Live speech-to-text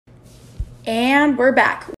And we're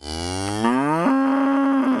back.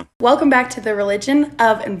 Welcome back to the Religion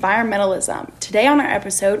of Environmentalism. Today on our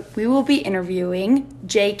episode, we will be interviewing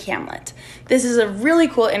Jay Kamlet. This is a really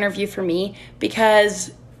cool interview for me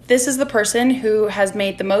because this is the person who has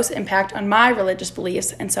made the most impact on my religious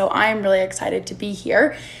beliefs, and so I am really excited to be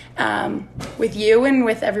here with you and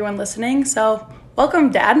with everyone listening. So welcome,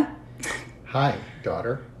 Dad. Hi,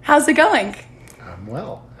 daughter. How's it going? I'm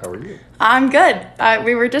well. How are you? I'm good.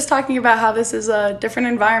 We were just talking about how this is a different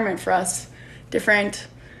environment for us, different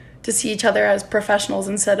to see each other as professionals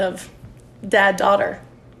instead of dad-daughter.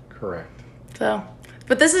 Correct. So,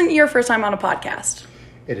 but this isn't your first time on a podcast.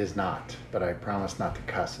 It is not, but I promise not to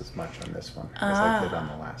cuss as much on this one as I did on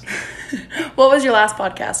the last one. What was your last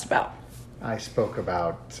podcast about? I spoke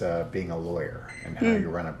about being a lawyer and how you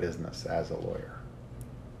run a business as a lawyer.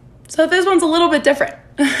 So this one's a little bit different.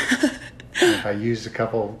 If I used a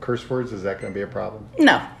couple curse words, is that going to be a problem?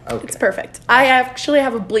 No, Okay. It's perfect. I actually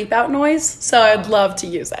have a bleep out noise, so I'd love to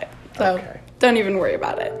use it. So Okay. Don't even worry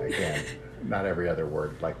about it. Again, not every other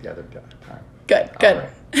word like the other time. Good.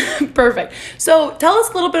 Right. Perfect. So tell us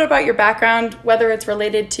a little bit about your background, whether it's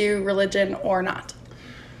related to religion or not.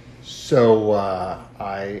 So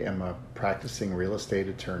I am a practicing real estate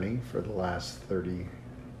attorney for the last 30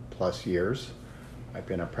 plus years. I've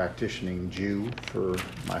been a practicing Jew for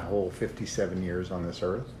my whole 57 years on this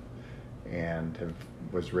earth, and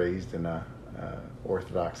was raised in a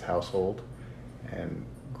Orthodox household and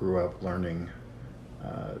grew up learning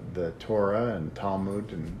the Torah and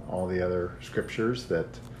Talmud and all the other scriptures that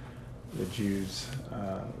the Jews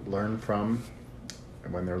learn from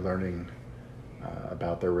when they're learning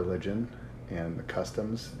about their religion and the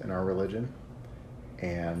customs in our religion.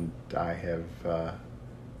 And I have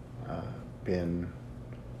been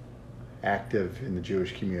active in the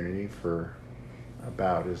Jewish community for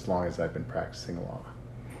about as long as I've been practicing law.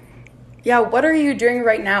 Yeah, what are you doing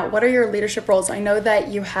right now? What are your leadership roles? I know that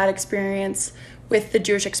you had experience with the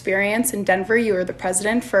Jewish Experience in Denver. You were the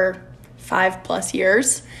president for 5+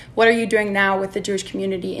 years. What are you doing now with the Jewish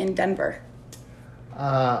community in Denver?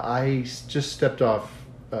 I just stepped off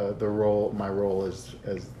my role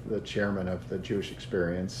as the chairman of the Jewish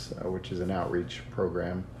Experience, which is an outreach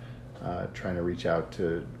program trying to reach out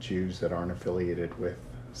to Jews that aren't affiliated with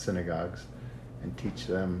synagogues and teach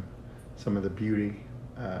them some of the beauty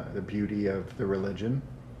of the religion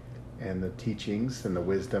and the teachings and the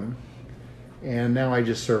wisdom. And now I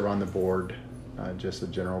just serve on the board, just a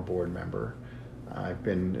general board member. I've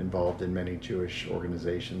been involved in many Jewish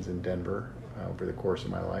organizations in Denver over the course of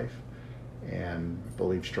my life, and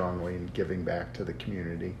believe strongly in giving back to the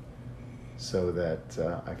community so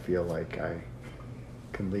that I feel like I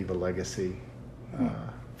can leave a legacy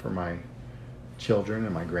for my children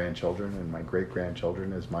and my grandchildren and my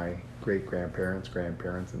great-grandchildren as my great-grandparents,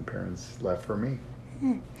 grandparents, and parents left for me.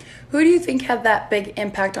 Who do you think had that big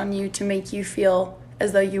impact on you to make you feel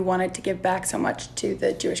as though you wanted to give back so much to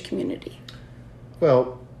the Jewish community?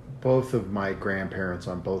 Well, both of my grandparents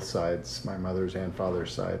on both sides, my mother's and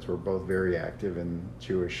father's sides, were both very active in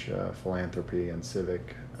Jewish philanthropy and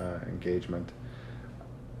civic engagement.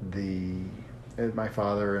 My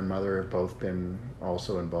father and mother have both been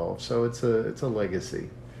also involved, so it's a legacy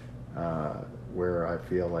where I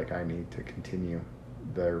feel like I need to continue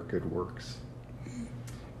their good works.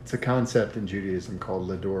 It's a concept in Judaism called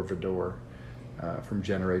Lador Vador, from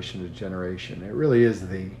generation to generation. It really is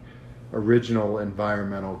the original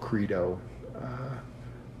environmental credo.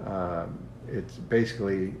 It's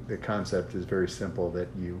basically, the concept is very simple, that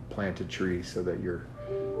you plant a tree so that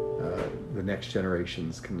the next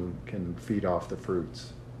generations can feed off the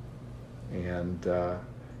fruits. And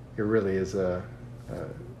it really is a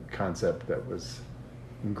concept that was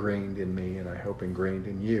ingrained in me, and I hope ingrained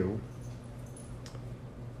in you.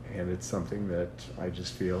 And it's something that I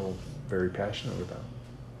just feel very passionate about.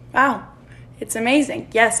 Wow, it's amazing.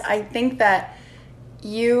 Yes, I think that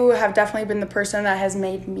you have definitely been the person that has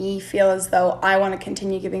made me feel as though I want to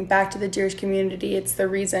continue giving back to the Jewish community. It's the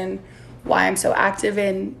reason why I'm so active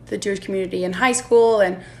in the Jewish community in high school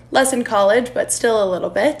and less in college, but still a little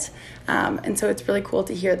bit. And so it's really cool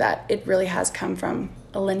to hear that it really has come from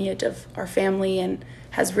a lineage of our family and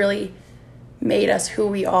has really made us who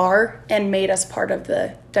we are and made us part of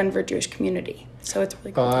the Denver Jewish community. So it's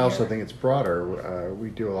really cool to I hear. also think it's broader.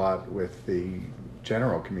 We do a lot with the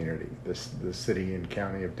general community, the city and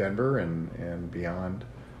county of Denver and beyond.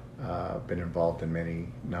 Been involved in many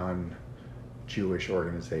non-Jewish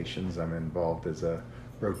organizations. I'm involved as a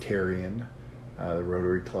Rotarian. The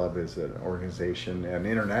Rotary Club is an organization, an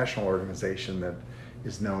international organization that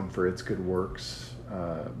is known for its good works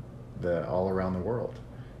all around the world.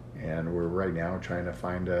 And we're right now trying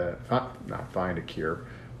to not find a cure.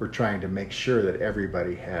 We're trying to make sure that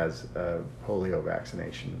everybody has a polio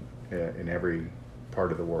vaccination in every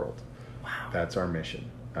part of the world. Wow. That's our mission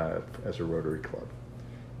as a Rotary Club.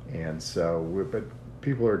 And so, but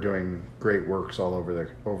people are doing great works all over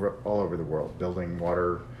the world, building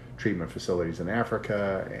water treatment facilities in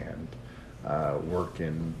Africa and work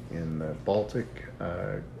in the Baltic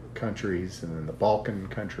countries and in the Balkan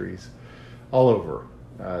countries, all over.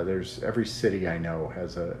 There's every city I know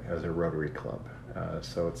has a Rotary Club,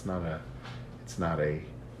 so it's not an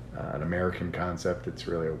American concept. It's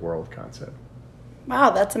really a world concept.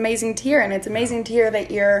 Wow, that's amazing to hear, and it's amazing to hear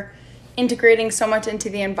that you're integrating so much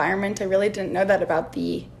into the environment. I really didn't know that about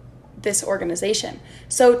this organization.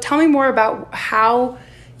 So tell me more about how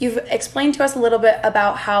you've explained to us a little bit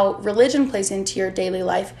about how religion plays into your daily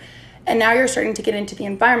life. And now you're starting to get into the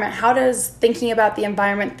environment. How does thinking about the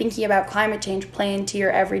environment, thinking about climate change play into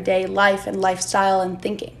your everyday life and lifestyle and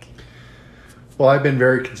thinking? Well, I've been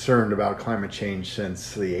very concerned about climate change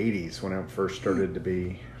since the 80s when it first started to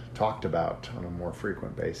be talked about on a more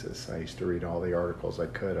frequent basis. I used to read all the articles I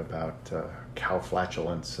could about cow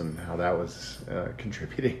flatulence and how that was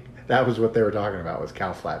contributing. That was what they were talking about, was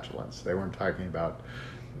cow flatulence. They weren't talking about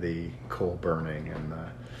the coal burning and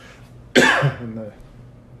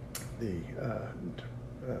the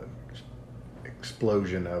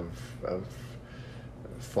explosion of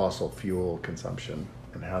fossil fuel consumption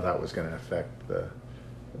and how that was going to affect the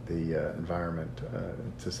environment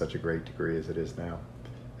to such a great degree as it is now,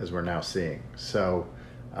 as we're now seeing. So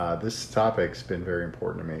this topic's been very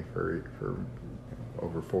important to me for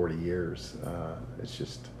over 40 years. It's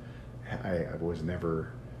just I was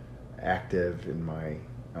never active in my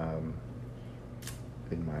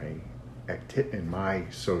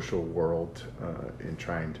social world in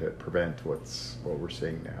trying to prevent what we're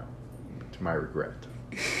seeing now, to my regret.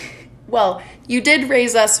 Well, you did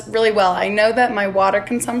raise us really well. I know that my water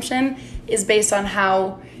consumption is based on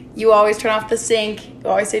how you always turn off the sink, you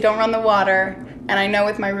always say don't run the water, and I know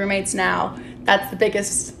with my roommates now, that's the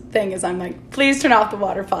biggest thing is I'm like, please turn off the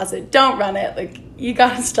water faucet, don't run it, like, you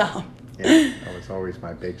gotta stop. Yeah, that was always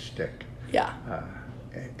my big shtick. Yeah.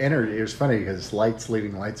 Energy, it was funny because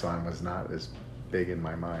leaving lights on was not as big in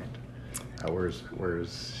my mind. Whereas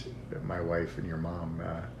my wife and your mom,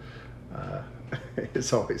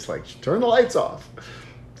 it's always like, turn the lights off.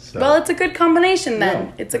 So, well, it's a good combination then.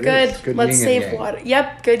 Yeah, it's a good let's save water.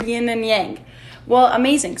 Yep, good yin and yang. Well,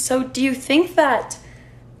 amazing. So do you think that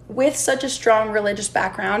with such a strong religious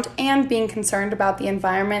background and being concerned about the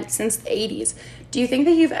environment since the 80s, do you think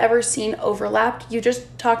that you've ever seen overlap? You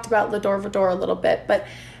just talked about Lador Vador a little bit, but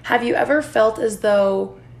have you ever felt as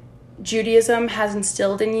though Judaism has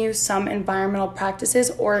instilled in you some environmental practices,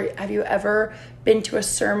 or have you ever been to a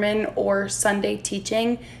sermon or Sunday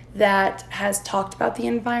teaching that has talked about the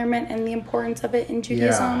environment and the importance of it in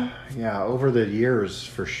Judaism? Yeah. Over the years,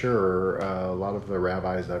 for sure, a lot of the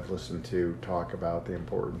rabbis I've listened to talk about the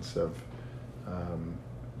importance of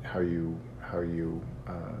how you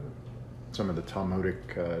some of the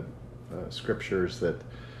Talmudic scriptures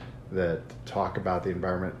that talk about the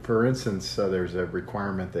environment. For instance, there's a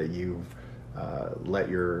requirement that you let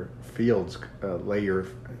your fields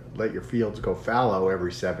go fallow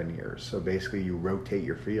every 7 years. So basically, you rotate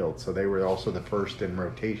your fields. So they were also the first in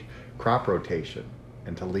crop rotation,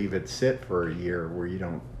 and to leave it sit for a year where you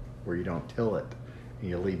don't till it, and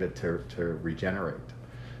you leave it to regenerate.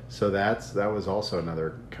 So that was also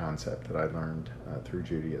another concept that I learned through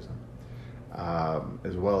Judaism,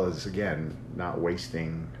 as well as, again, not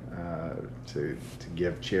wasting, to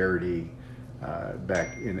give charity.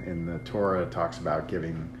 Back in the Torah, it talks about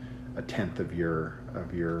giving a tenth of your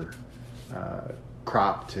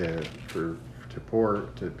crop to poor,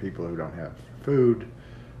 to people who don't have food.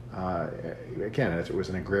 Again, it was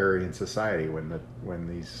an agrarian society when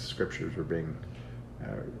these scriptures were being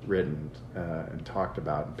written and talked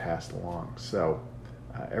about and passed along. So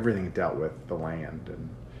everything dealt with the land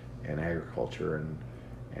and agriculture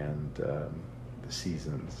and the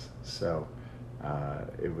seasons. So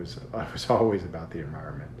it was always about the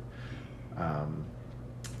environment.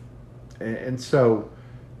 And so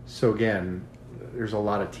again, there's a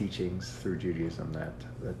lot of teachings through Judaism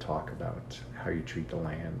that talk about how you treat the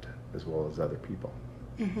land as well as other people.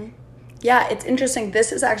 Mm-hmm. Yeah, it's interesting.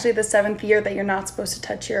 This is actually the 7th year that you're not supposed to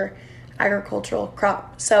touch your agricultural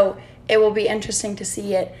crop. So it will be interesting to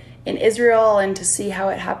see it in Israel and to see how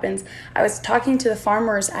it happens. I was talking to the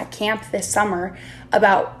farmers at camp this summer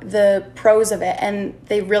about the pros of it, and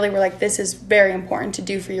they really were like, this is very important to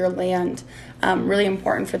do for your land, really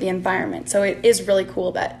important for the environment. So it is really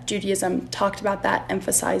cool that Judaism talked about that,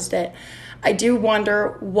 emphasized it. I do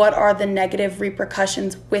wonder what are the negative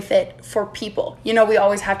repercussions with it for people. You know, we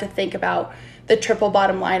always have to think about the triple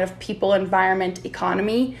bottom line of people, environment,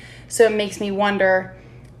 economy. So it makes me wonder,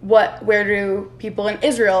 where do people in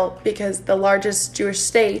Israel, because the largest Jewish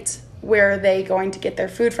state, where are they going to get their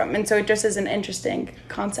food from? And so it just is an interesting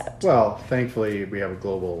concept. Well, thankfully, we have a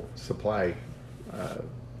global supply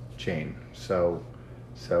chain. So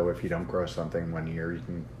if you don't grow something one year, you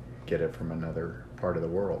can get it from another part of the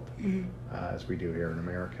world, as we do here in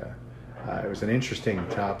America. It was an interesting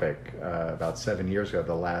topic about 7 years ago,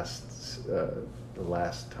 the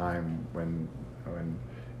last time when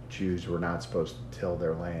Jews were not supposed to till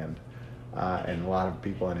their land. And a lot of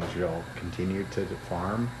people in Israel continued to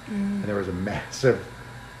farm. And there was a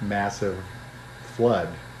massive flood.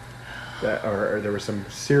 Or there was some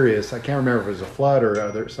serious, I can't remember if it was a flood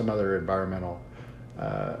or some other environmental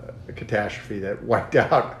catastrophe that wiped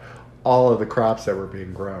out all of the crops that were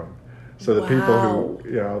being grown. So the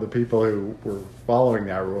people who were following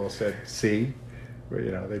that rule said, see,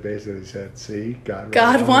 they basically said, see,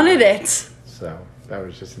 God wanted it. So that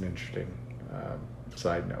was just an interesting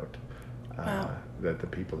side note. That the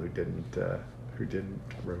people who did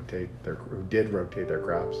rotate their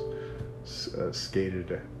crops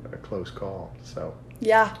skated a close call. So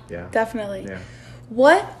yeah, definitely. Yeah.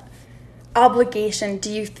 What obligation do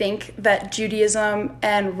you think that Judaism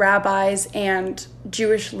and rabbis and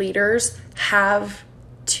Jewish leaders have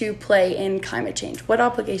to play in climate change? What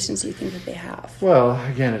obligations do you think that they have? Well,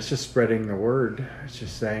 again, it's just spreading the word. It's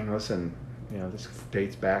just saying, listen, this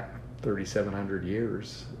dates back 3,700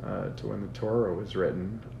 years to when the Torah was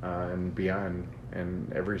written and beyond, and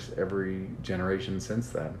every generation since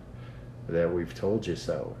then, that we've told you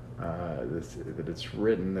so. That it's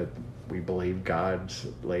written, that we believe God's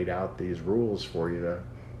laid out these rules for you to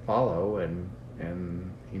follow,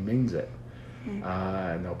 and He means it. And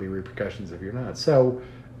there'll be repercussions if you're not. So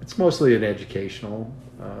it's mostly an educational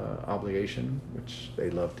obligation, which they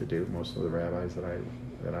love to do. Most of the rabbis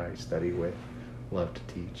that I study with love to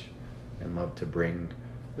teach and love to bring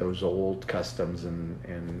those old customs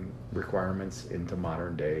and requirements into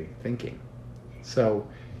modern day thinking. So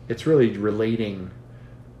it's really relating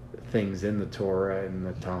things in the Torah and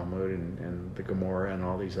the Talmud and the Gemara and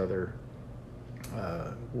all these other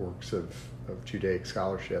works of Judaic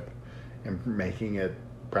scholarship, and making it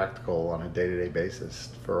practical on a day-to-day basis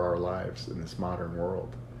for our lives in this modern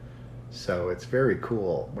world. So it's very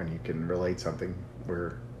cool when you can relate something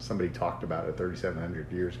where somebody talked about it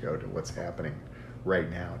 3,700 years ago to what's happening right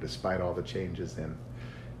now, despite all the changes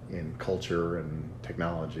in culture and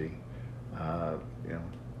technology.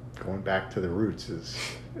 Going back to the roots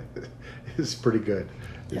is pretty good.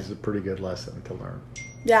 This is a pretty good lesson to learn.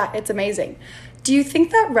 Yeah, it's amazing. Do you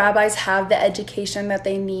think that rabbis have the education that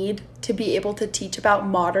they need to be able to teach about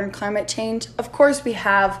modern climate change? Of course, we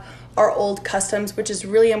have our old customs, which is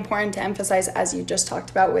really important to emphasize, as you just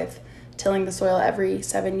talked about with tilling the soil every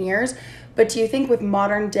 7 years. But do you think with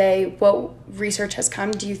modern day, what research has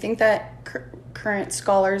come, do you think that current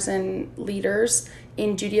scholars and leaders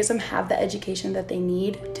in Judaism have the education that they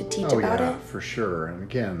need to teach about it? For sure. And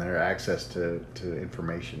again, their access to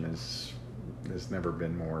information has never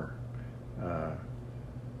been more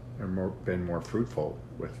fruitful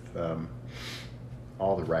with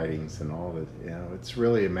all the writings and all the, it's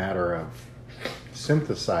really a matter of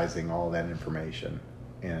synthesizing all that information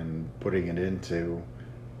and putting it into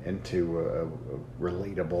a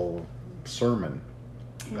relatable sermon.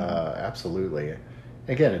 Absolutely.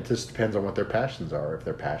 Again, it just depends on what their passions are. If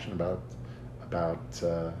they're passionate about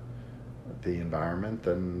the environment,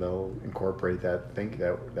 then they'll incorporate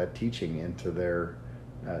that teaching into their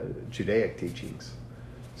Judaic teachings.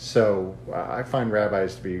 So I find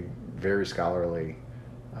rabbis to be very scholarly,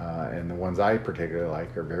 and the ones I particularly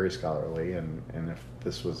like are very scholarly, and if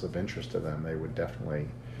this was of interest to them, they would definitely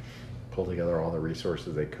pull together all the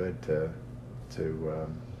resources they could to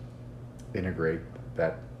integrate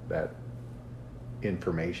that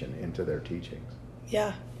information into their teachings.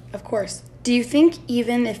 Yeah, of course. Do you think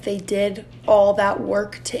even if they did all that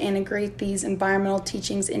work to integrate these environmental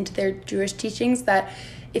teachings into their Jewish teachings, that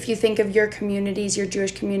if you think of your communities, your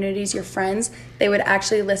Jewish communities, your friends, they would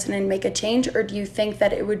actually listen and make a change? Or do you think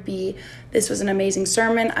that it would be, this was an amazing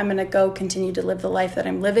sermon, I'm going to go continue to live the life that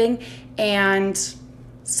I'm living, and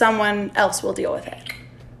someone else will deal with it?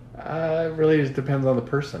 It really depends on the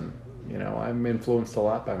person. I'm influenced a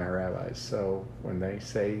lot by my rabbis, so when they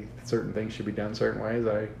say certain things should be done certain ways,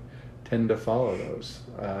 I tend to follow those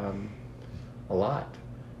a lot.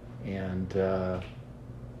 And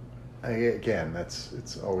again,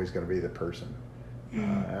 it's always going to be the person.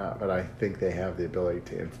 But I think they have the ability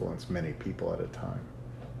to influence many people at a time,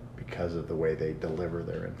 because of the way they deliver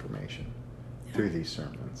their information through these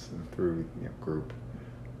sermons and through group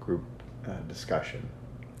discussion.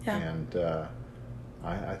 Yeah. And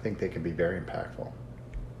I think they can be very impactful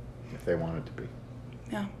if they wanted to be.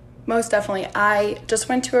 Yeah, most definitely. I just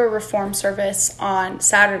went to a Reform service on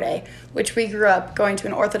Saturday, which we grew up going to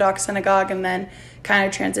an Orthodox synagogue and then kind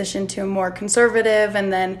of transitioned to a more conservative,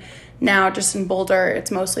 and then now just in Boulder,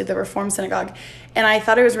 it's mostly the Reform synagogue. And I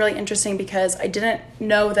thought it was really interesting because I didn't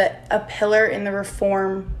know that a pillar in the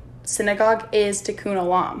Reform synagogue is tikkun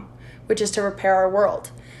olam, which is to repair our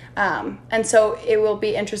world. And so it will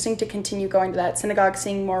be interesting to continue going to that synagogue,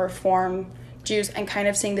 seeing more Reform Jews and kind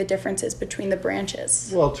of seeing the differences between the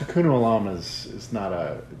branches. Well, tikkun olam is not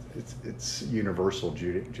it's universal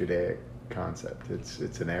Judaic concept. It's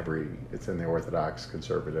in the Orthodox,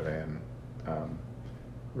 conservative, and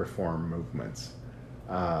Reform movements.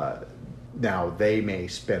 Now they may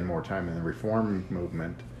spend more time in the Reform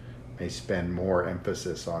movement, may spend more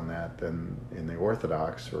emphasis on that than in the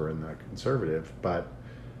Orthodox or in the conservative, but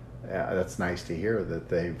that's nice to hear that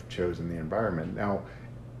they've chosen the environment. Now,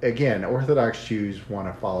 again, Orthodox Jews want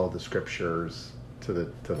to follow the scriptures to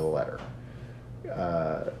the letter.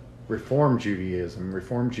 Reform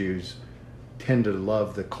Jews tend to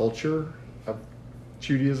love the culture of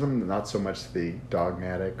Judaism, not so much the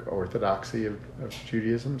dogmatic orthodoxy of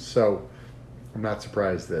Judaism. So I'm not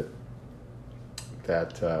surprised that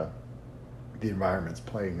the environment's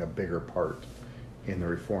playing a bigger part in the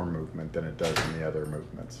Reform movement than it does in the other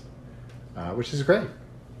movements, which is great.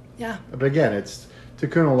 Yeah. But again, it's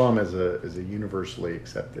tikkun olam is a universally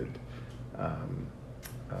accepted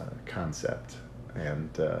concept,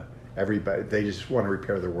 and everybody, they just want to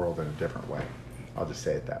repair the world in a different way. I'll just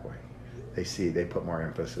say it that way. They put more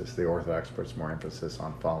emphasis. The Orthodox puts more emphasis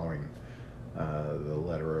on following the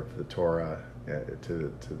letter of the Torah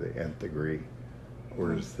to the nth degree,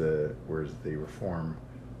 whereas the Reform,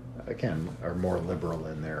 again, are more liberal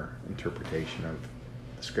in their interpretation of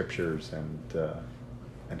the scriptures and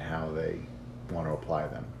how they want to apply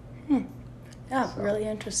them. Yeah, so, really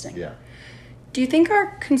interesting. Yeah. Do you think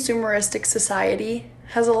our consumeristic society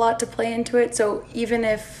has a lot to play into it? So even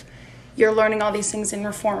if you're learning all these things in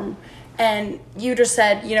Reform, and you just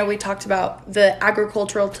said, we talked about the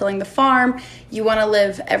agricultural tilling the farm, you want to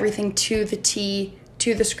live everything to the T,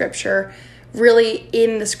 to the scripture. Really,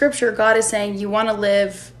 in the scripture, God is saying you want to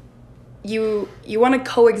live, you want to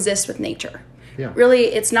coexist with nature. Yeah. Really,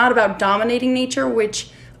 it's not about dominating nature,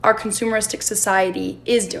 which our consumeristic society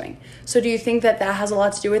is doing. So do you think that has a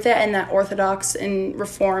lot to do with it, and that Orthodox and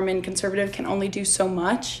Reform and conservative can only do so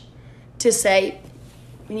much to say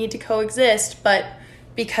we need to coexist, but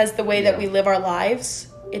because the way that we live our lives,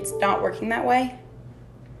 it's not working that way?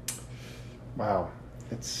 Wow.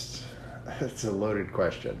 It's a loaded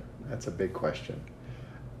question. That's a big question.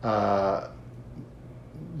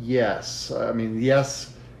 Yes. I mean,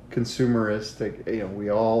 yes, consumeristic, we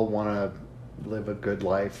all want to live a good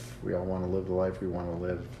life. We all want to live the life we want to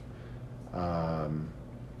live.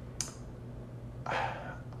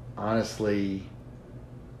 Honestly,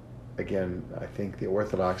 again, I think the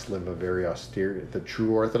Orthodox live a very austere, the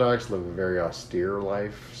true Orthodox live a very austere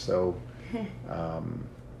life. So,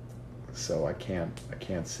 so I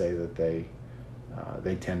can't say that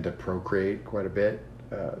they tend to procreate quite a bit.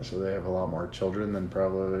 So they have a lot more children than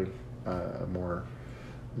probably a more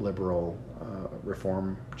liberal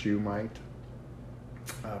Reform Jew might.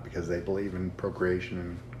 Because they believe in procreation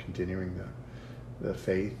and continuing the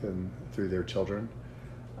faith and through their children.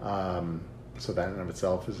 So that in of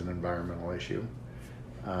itself is an environmental issue.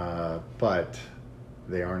 But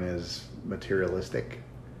they aren't as materialistic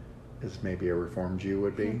as maybe a Reform Jew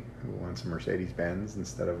would be, who wants a Mercedes-Benz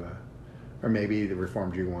instead of or maybe the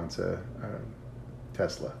Reform Jew wants a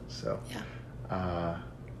Tesla. So, yeah.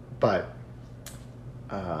 But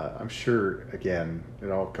I'm sure, again,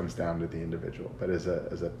 it all comes down to the individual. But as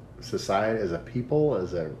a society, as a people,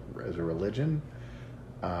 as a religion,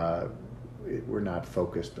 we're not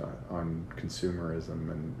focused on consumerism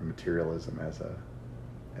and materialism as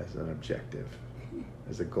an objective,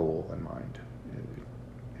 as a goal in mind.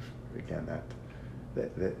 Again,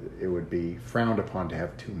 that it would be frowned upon to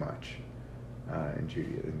have too much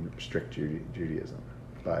in strict Judaism.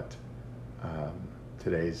 But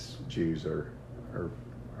today's Jews are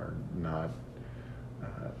not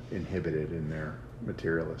inhibited in their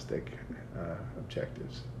materialistic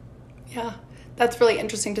objectives. Yeah, that's really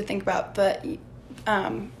interesting to think about. The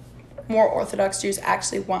more Orthodox Jews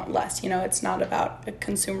actually want less. It's not about a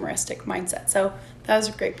consumeristic mindset. So that was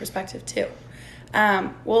a great perspective too.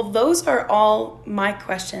 Well, those are all my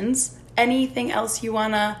questions. Anything else you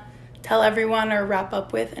want to tell everyone or wrap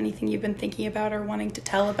up with? Anything you've been thinking about or wanting to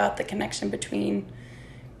tell about the connection between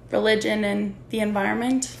religion and the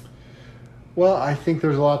environment? Well, I think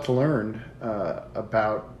there's a lot to learn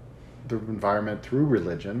about the environment through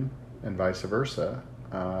religion and vice versa.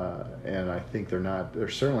 And I think they're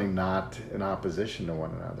certainly not in opposition to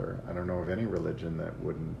one another. I don't know of any religion that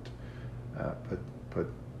wouldn't put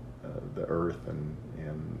the earth and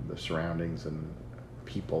the surroundings and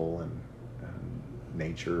people and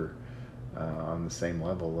nature on the same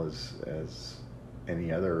level as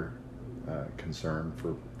any other concern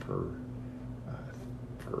for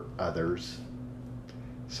others.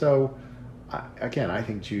 So I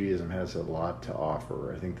think Judaism has a lot to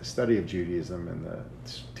offer. I think the study of Judaism and the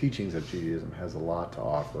teachings of Judaism has a lot to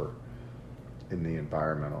offer in the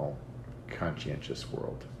environmental conscientious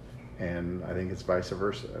world. And I think it's vice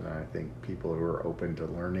versa. And I think people who are open to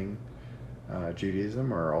learning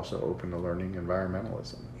Judaism are also open to learning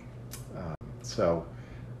environmentalism. So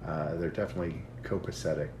they're definitely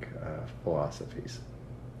copacetic philosophies.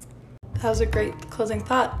 That was a great closing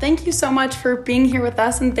thought. Thank you so much for being here with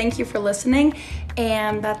us, and thank you for listening.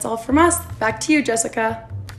 And that's all from us. Back to you, Jessica.